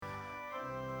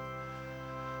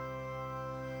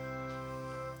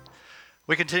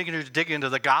We continue to dig into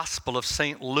the Gospel of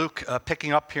St. Luke,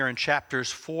 picking up here in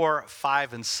chapters 4,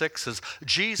 5, and 6 as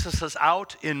Jesus is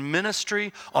out in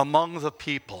ministry among the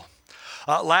people.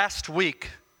 Last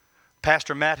week,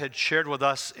 Pastor Matt had shared with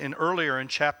us earlier in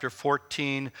chapter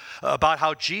 14 about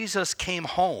how Jesus came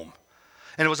home.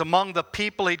 And it was among the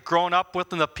people he'd grown up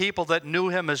with and the people that knew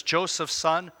him as Joseph's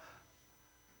son.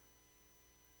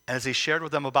 And as he shared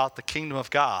with them about the kingdom of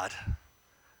God,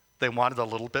 they wanted a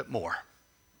little bit more.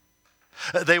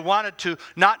 They wanted to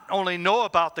not only know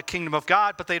about the kingdom of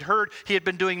God, but they'd heard he had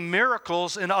been doing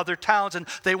miracles in other towns, and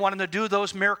they wanted to do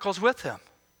those miracles with him.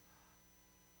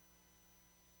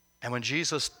 And when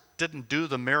Jesus didn't do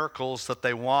the miracles that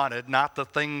they wanted, not the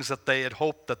things that they had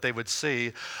hoped that they would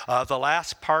see, the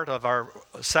last part of our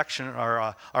section,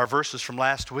 our verses from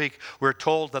last week, we're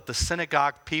told that the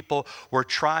synagogue people were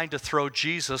trying to throw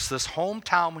Jesus, this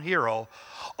hometown hero,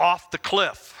 off the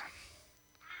cliff.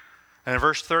 And in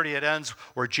verse 30, it ends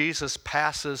where Jesus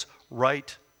passes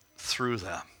right through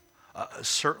them.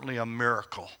 Certainly a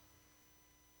miracle.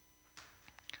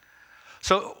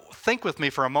 So think with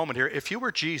me for a moment here. If you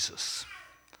were Jesus,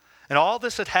 and all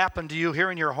this had happened to you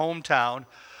here in your hometown,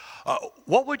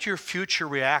 what would your future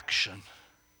reaction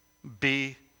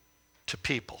be to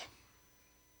people?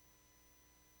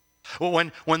 Well,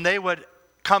 when they would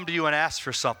come to you and ask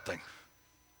for something,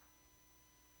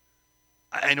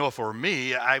 I know if it were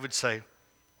me, I would say,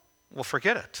 well,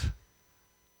 forget it.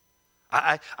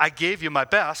 I gave you my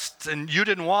best, and you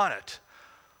didn't want it.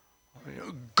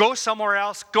 Go somewhere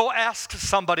else. Go ask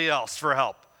somebody else for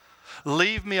help.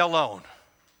 Leave me alone.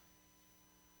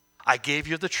 I gave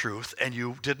you the truth, and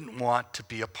you didn't want to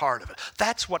be a part of it.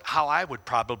 That's how I would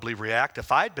probably react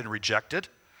if I'd been rejected.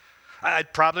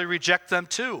 I'd probably reject them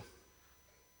too.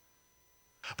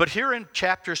 But here in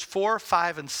chapters 4,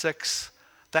 5, and 6,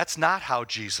 that's not how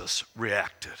Jesus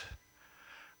reacted.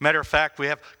 Matter of fact, we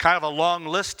have kind of a long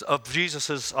list of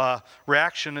Jesus'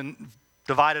 reaction and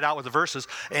divided out with the verses,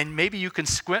 and maybe you can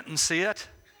squint and see it,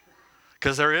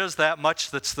 because there is that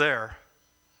much that's there.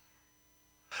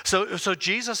 So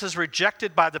Jesus is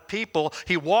rejected by the people.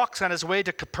 He walks on his way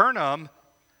to Capernaum,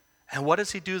 and what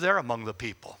does he do there among the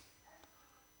people?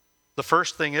 The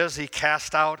first thing is he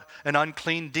cast out an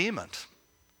unclean demon.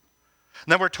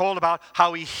 And then we're told about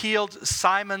how he healed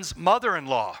Simon's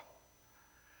mother-in-law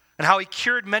and how he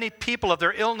cured many people of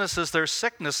their illnesses, their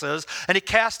sicknesses, and he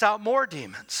cast out more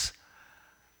demons.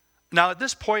 Now, at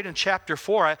this point in chapter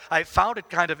 4, I found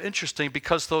it kind of interesting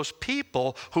because those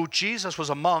people who Jesus was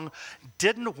among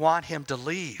didn't want him to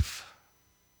leave.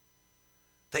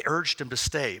 They urged him to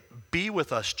stay. Be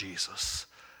with us, Jesus.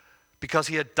 Because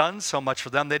he had done so much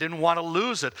for them, they didn't want to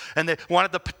lose it, and they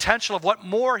wanted the potential of what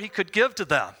more he could give to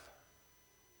them.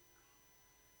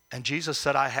 And Jesus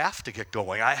said, I have to get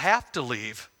going. I have to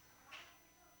leave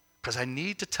because I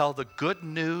need to tell the good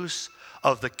news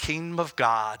of the kingdom of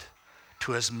God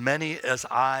to as many as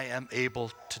I am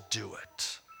able to do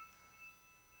it.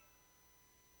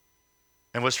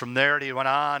 And it was from there that he went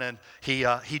on and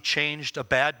he changed a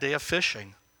bad day of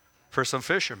fishing for some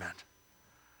fishermen.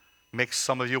 Makes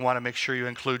some of you want to make sure you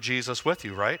include Jesus with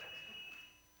you, right?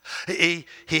 He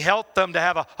helped them to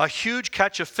have a huge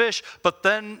catch of fish, but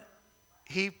then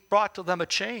he brought to them a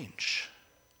change.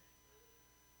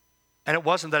 And it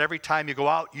wasn't that every time you go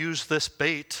out, use this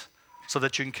bait so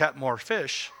that you can catch more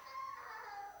fish.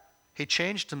 He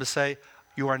changed them to say,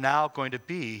 you are now going to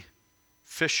be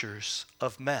fishers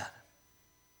of men.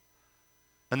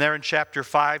 And there in chapter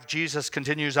 5, Jesus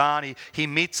continues on. He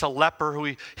meets a leper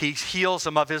who he heals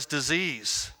him of his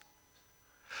disease.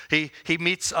 He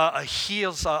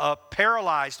heals a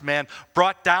paralyzed man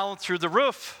brought down through the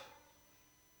roof.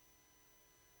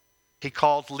 He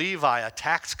called Levi, a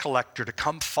tax collector, to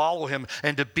come follow him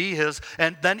and to be his,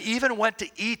 and then even went to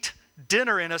eat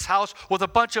dinner in his house with a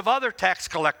bunch of other tax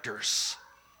collectors.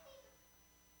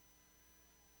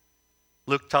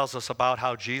 Luke tells us about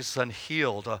how Jesus then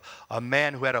healed a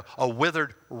man who had a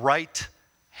withered right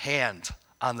hand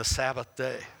on the Sabbath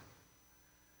day.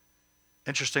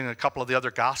 Interesting, a couple of the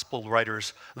other gospel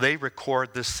writers, they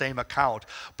record this same account,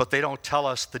 but they don't tell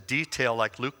us the detail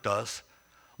like Luke does.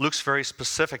 Luke's very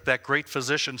specific. That great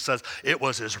physician says it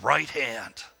was his right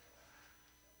hand.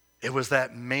 It was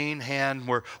that main hand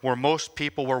where most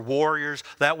people were warriors.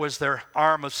 That was their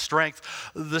arm of strength.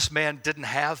 This man didn't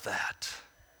have that,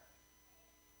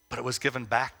 but it was given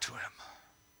back to him.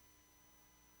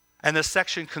 And this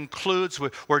section concludes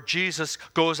where Jesus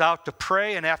goes out to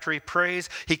pray, and after he prays,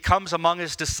 he comes among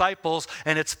his disciples,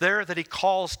 and it's there that he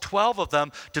calls 12 of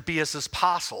them to be his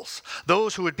apostles,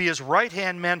 those who would be his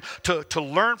right-hand men to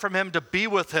learn from him, to be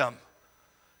with him,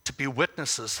 to be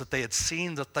witnesses that they had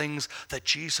seen the things that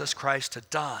Jesus Christ had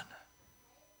done.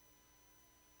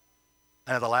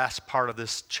 And in the last part of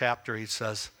this chapter, he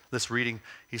says, this reading,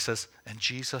 he says, and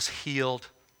Jesus healed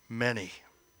many.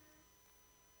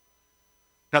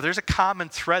 Now, there's a common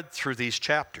thread through these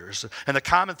chapters, and the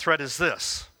common thread is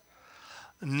this.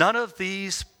 None of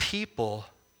these people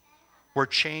were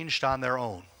changed on their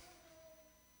own.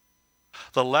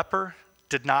 The leper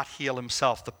did not heal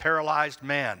himself. The paralyzed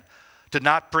man did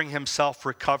not bring himself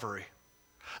recovery.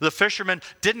 The fishermen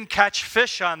didn't catch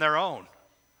fish on their own.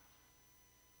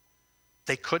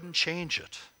 They couldn't change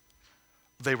it.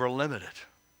 They were limited.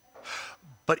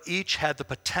 But each had the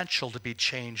potential to be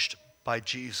changed by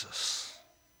Jesus.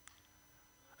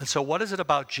 And so what is it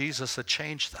about Jesus that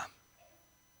changed them?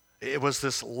 It was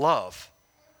this love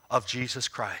of Jesus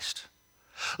Christ.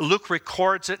 Luke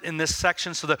records it in this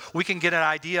section so that we can get an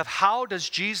idea of how does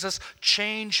Jesus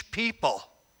change people?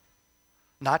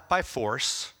 Not by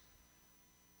force,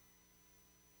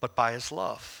 but by his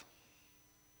love.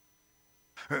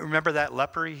 Remember that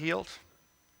leper he healed?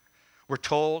 We're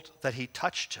told that he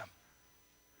touched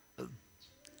him.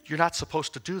 You're not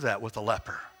supposed to do that with a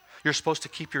leper. You're supposed to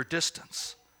keep your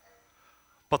distance.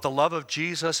 But the love of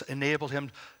Jesus enabled him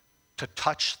to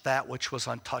touch that which was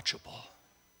untouchable.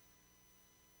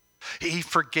 He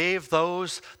forgave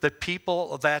those that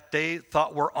people of that day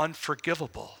thought were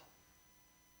unforgivable.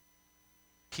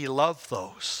 He loved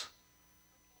those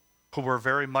who were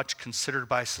very much considered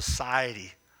by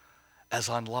society as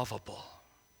unlovable.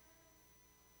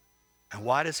 And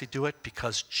why does he do it?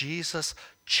 Because Jesus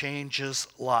changes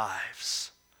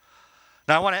lives.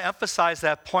 Now, I want to emphasize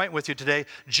that point with you today.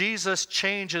 Jesus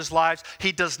changes lives.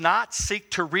 He does not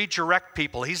seek to redirect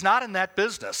people. He's not in that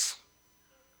business.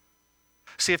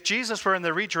 See, if Jesus were in the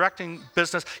redirecting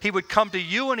business, he would come to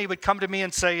you and he would come to me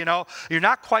and say, you know, you're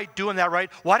not quite doing that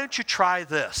right. Why don't you try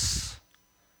this?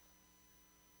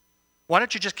 Why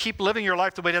don't you just keep living your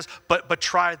life the way it is, but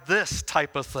try this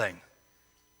type of thing?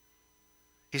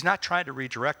 He's not trying to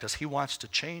redirect us. He wants to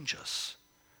change us.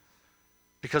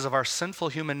 Because of our sinful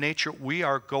human nature, we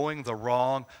are going the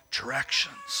wrong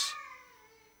directions.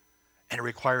 And it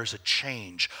requires a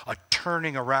change, a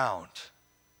turning around.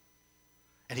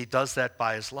 And he does that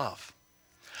by his love.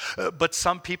 But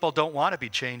some people don't want to be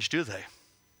changed, do they?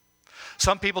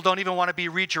 Some people don't even want to be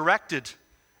redirected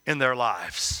in their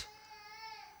lives.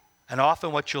 And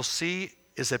often what you'll see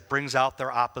is it brings out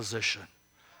their opposition.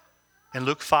 In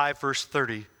Luke 5, verse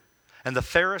 30, and the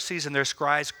Pharisees and their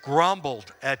scribes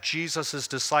grumbled at Jesus'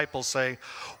 disciples, saying,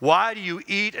 why do you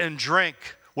eat and drink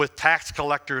with tax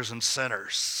collectors and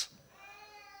sinners?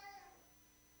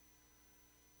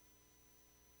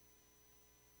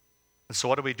 And so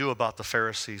what do we do about the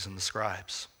Pharisees and the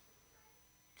scribes?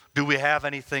 Do we have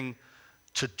anything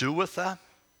to do with them?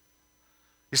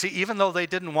 You see, even though they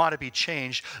didn't want to be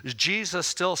changed, Jesus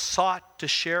still sought to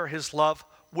share his love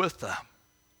with them.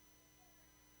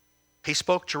 He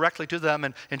spoke directly to them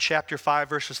in chapter 5,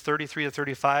 verses 33 to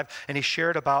 35, and he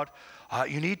shared about,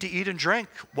 you need to eat and drink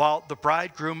while the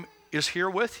bridegroom is here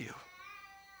with you.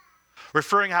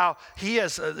 Referring how he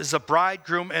is a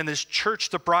bridegroom and his church,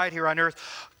 the bride here on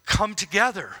earth, come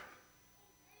together.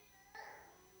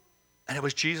 And it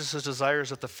was Jesus' desires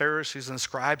that the Pharisees and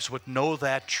scribes would know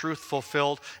that truth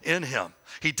fulfilled in him.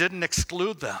 He didn't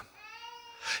exclude them.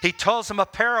 He tells them a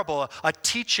parable, a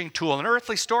teaching tool, an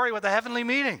earthly story with a heavenly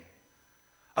meaning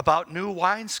about new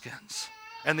wineskins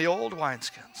and the old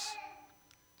wineskins.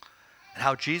 And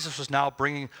how Jesus was now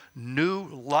bringing new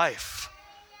life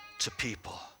to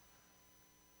people.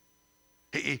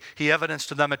 He evidenced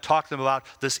to them and talked to them about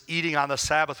this eating on the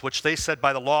Sabbath, which they said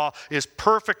by the law is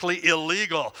perfectly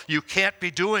illegal. You can't be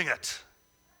doing it.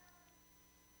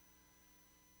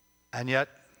 And yet,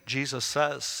 Jesus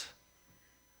says,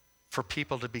 for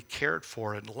people to be cared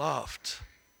for and loved,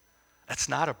 that's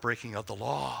not a breaking of the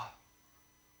law.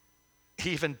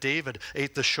 Even David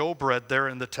ate the showbread there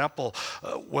in the temple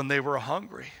when they were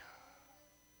hungry.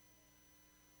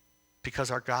 Because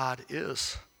our God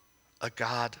is a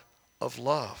God of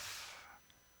love.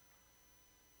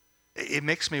 It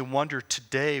makes me wonder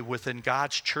today within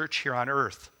God's church here on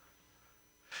earth,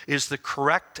 is the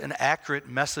correct and accurate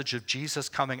message of Jesus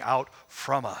coming out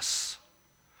from us?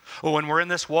 When we're in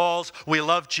these walls, we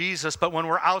love Jesus, but when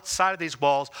we're outside of these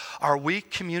walls, are we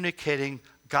communicating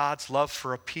God's love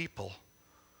for a people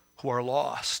who are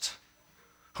lost,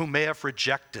 who may have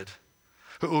rejected,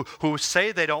 who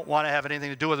say they don't want to have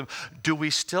anything to do with them? Do we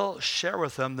still share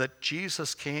with them that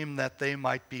Jesus came that they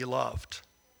might be loved?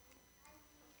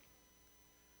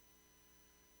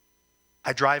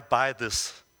 I drive by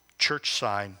this church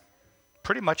sign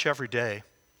pretty much every day.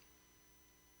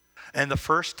 And the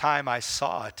first time I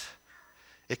saw it,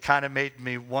 it kind of made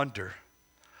me wonder.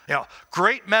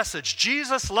 Great message.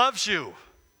 Jesus loves you.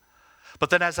 But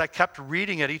then as I kept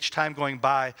reading it each time going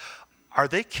by, are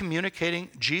they communicating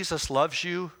Jesus loves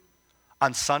you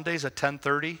on Sundays at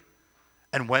 10:30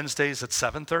 and Wednesdays at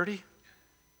 7:30?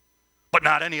 But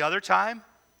not any other time?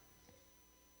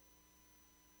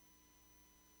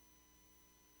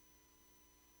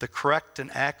 The correct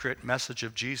and accurate message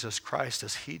of Jesus Christ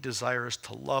is he desires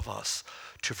to love us,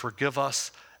 to forgive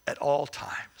us at all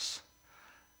times.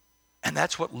 And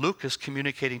that's what Luke is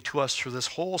communicating to us through this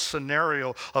whole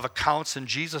scenario of accounts in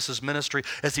Jesus' ministry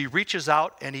as he reaches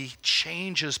out and he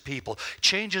changes people,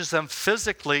 changes them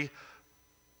physically,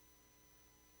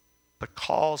 but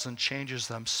calls and changes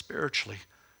them spiritually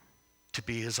to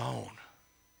be his own.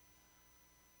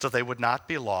 So they would not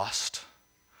be lost,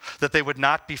 that they would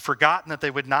not be forgotten, that they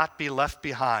would not be left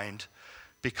behind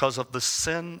because of the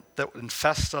sin that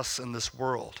infests us in this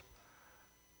world,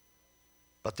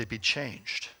 but they'd be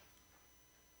changed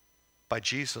by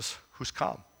Jesus who's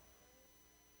come,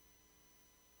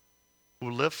 who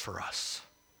lived for us,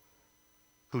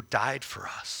 who died for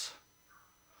us,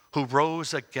 who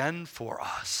rose again for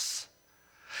us.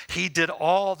 He did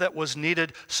all that was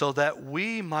needed so that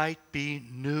we might be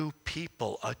new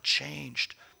people, a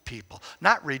changed people,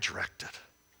 not redirected,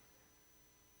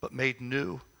 but made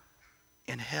new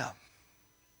in him.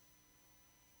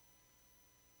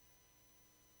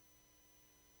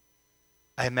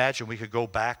 I imagine we could go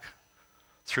back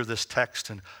through this text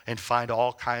and find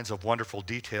all kinds of wonderful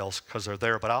details because they're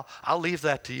there, but I'll leave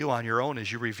that to you on your own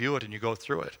as you review it and you go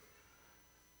through it.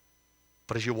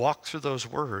 But as you walk through those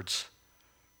words,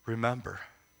 remember,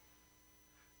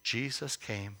 Jesus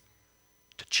came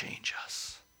to change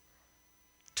us,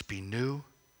 to be new,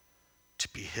 to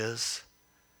be his,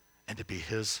 and to be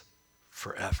his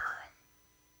forever.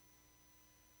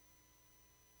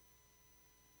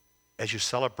 As you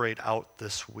celebrate out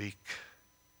this week,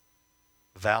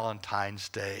 Valentine's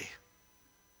Day,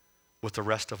 with the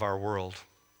rest of our world,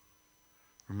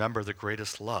 remember the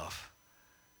greatest love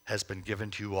has been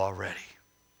given to you already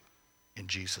in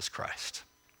Jesus Christ.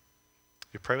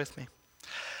 You pray with me?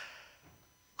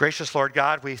 Gracious Lord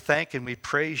God, we thank and we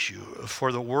praise you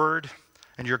for the word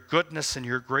and your goodness and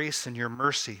your grace and your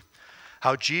mercy.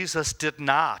 How Jesus did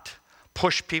not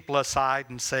push people aside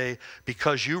and say,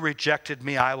 because you rejected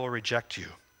me, I will reject you.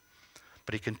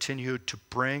 But he continued to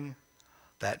bring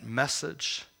that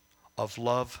message of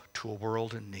love to a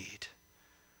world in need.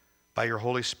 By your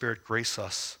Holy Spirit, grace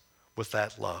us with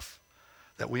that love,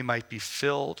 that we might be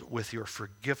filled with your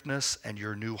forgiveness and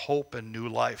your new hope and new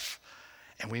life,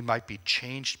 and we might be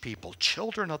changed people,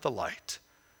 children of the light,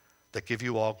 that give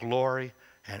you all glory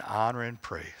and honor and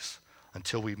praise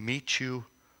until we meet you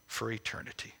for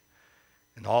eternity.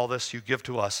 And all this you give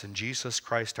to us in Jesus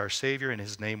Christ our Savior. In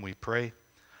his name we pray.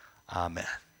 Amen.